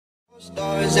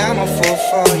Stars, I'm a fool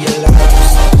for your love.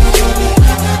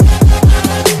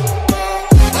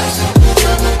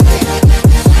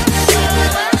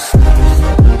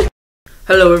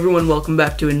 Hello everyone, welcome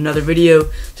back to another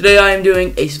video. Today I am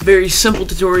doing a very simple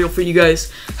tutorial for you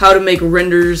guys how to make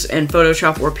renders in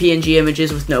Photoshop or PNG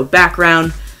images with no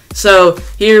background. So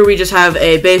here we just have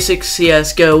a basic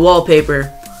CSGO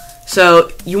wallpaper.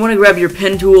 So you want to grab your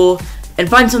pen tool and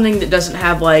find something that doesn't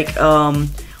have like,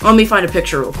 let me find a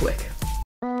picture real quick.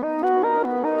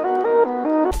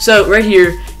 So right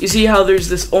here, you see how there's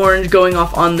this orange going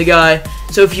off on the guy.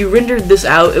 So if you rendered this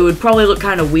out, it would probably look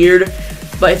kind of weird.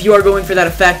 But if you are going for that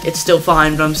effect, it's still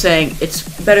fine. But I'm saying it's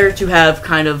better to have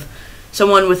kind of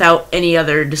someone without any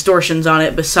other distortions on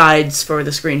it besides for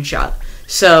the screenshot.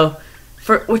 So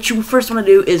for what you first want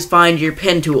to do is find your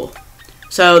pen tool.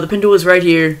 So the pen tool is right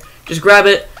here. Just grab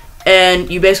it,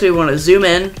 and you basically want to zoom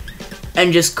in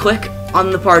and just click on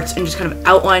the parts and just kind of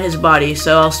outline his body.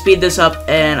 So I'll speed this up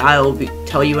and I'll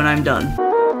tell you when I'm done.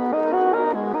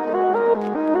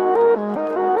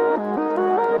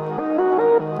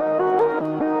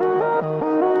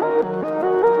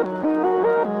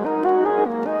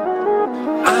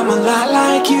 I'm a lot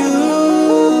like you.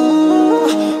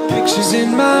 Pictures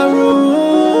in my room.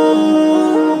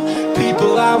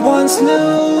 People I once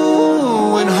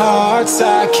knew, and hearts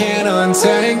I can't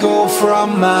untangle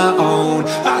from my own.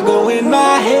 I go in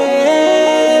my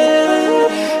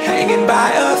head, hanging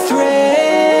by a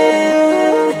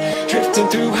thread, drifting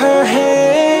through her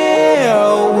hair.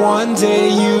 One day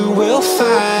you will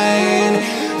find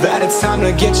that it's time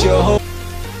to get your whole.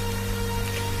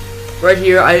 Right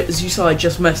here, as you saw, I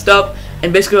just messed up,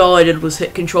 and basically all I did was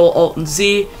hit Control Alt and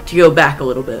Z to go back a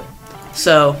little bit.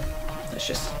 So that's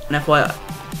just an FYI.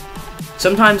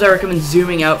 Sometimes I recommend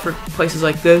zooming out for places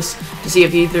like this to see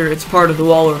if either it's part of the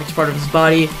wall or if it's part of his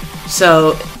body.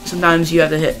 So sometimes you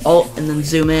have to hit Alt and then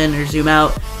zoom in or zoom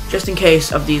out just in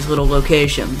case of these little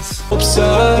locations. They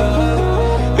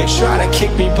try to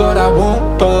kick me, but I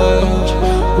won't budge.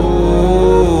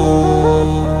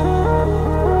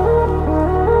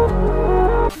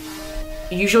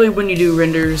 Usually when you do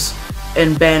renders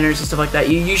and banners and stuff like that,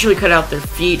 you usually cut out their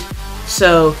feet.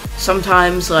 So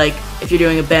sometimes, like, if you're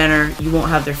doing a banner, you won't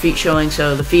have their feet showing,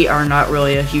 so the feet are not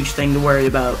really a huge thing to worry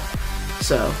about.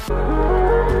 So.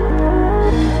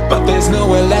 But there's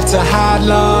nowhere left to hide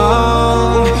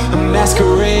long. A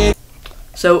masquerade.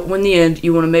 So when the end,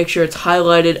 you want to make sure it's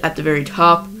highlighted at the very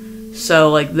top.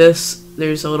 So like this,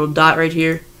 there's a little dot right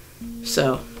here.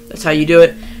 So that's how you do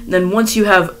it. And then once you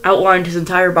have outlined his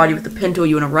entire body with the pen tool,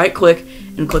 you want to right click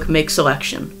and click Make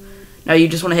Selection. Now you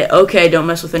just want to hit OK, don't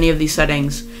mess with any of these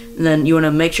settings. And then you want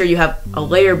to make sure you have a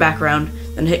layer background,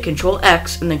 then hit Control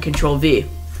X and then Control V.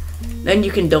 Then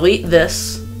you can delete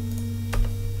this.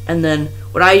 And then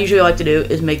what I usually like to do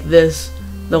is make this,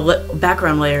 the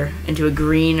background layer, into a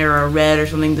green or a red or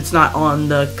something that's not on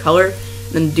the color.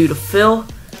 Then do the fill,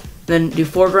 then do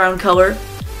foreground color,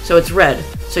 so it's red.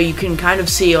 So you can kind of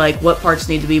see like what parts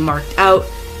need to be marked out,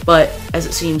 but as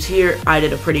it seems here, I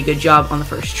did a pretty good job on the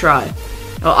first try.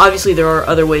 Now obviously there are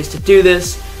other ways to do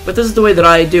this, but this is the way that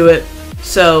I do it.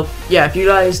 So yeah, if you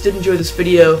guys did enjoy this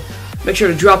video, make sure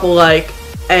to drop a like,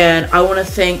 and I want to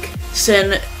thank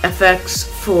SynFX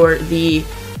for the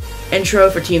intro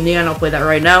for Team Neon. I'll play that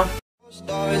right now.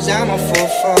 Stars, I'm a fool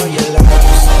for your love.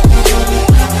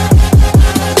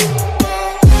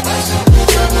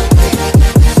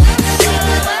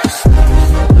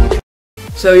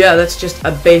 So yeah, that's just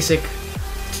a basic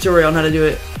tutorial on how to do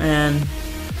it. And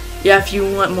yeah, if you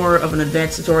want more of an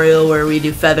advanced tutorial where we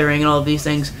do feathering and all of these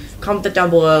things, comment that down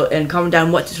below and comment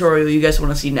down what tutorial you guys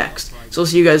want to see next. So we'll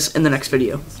see you guys in the next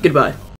video. Goodbye.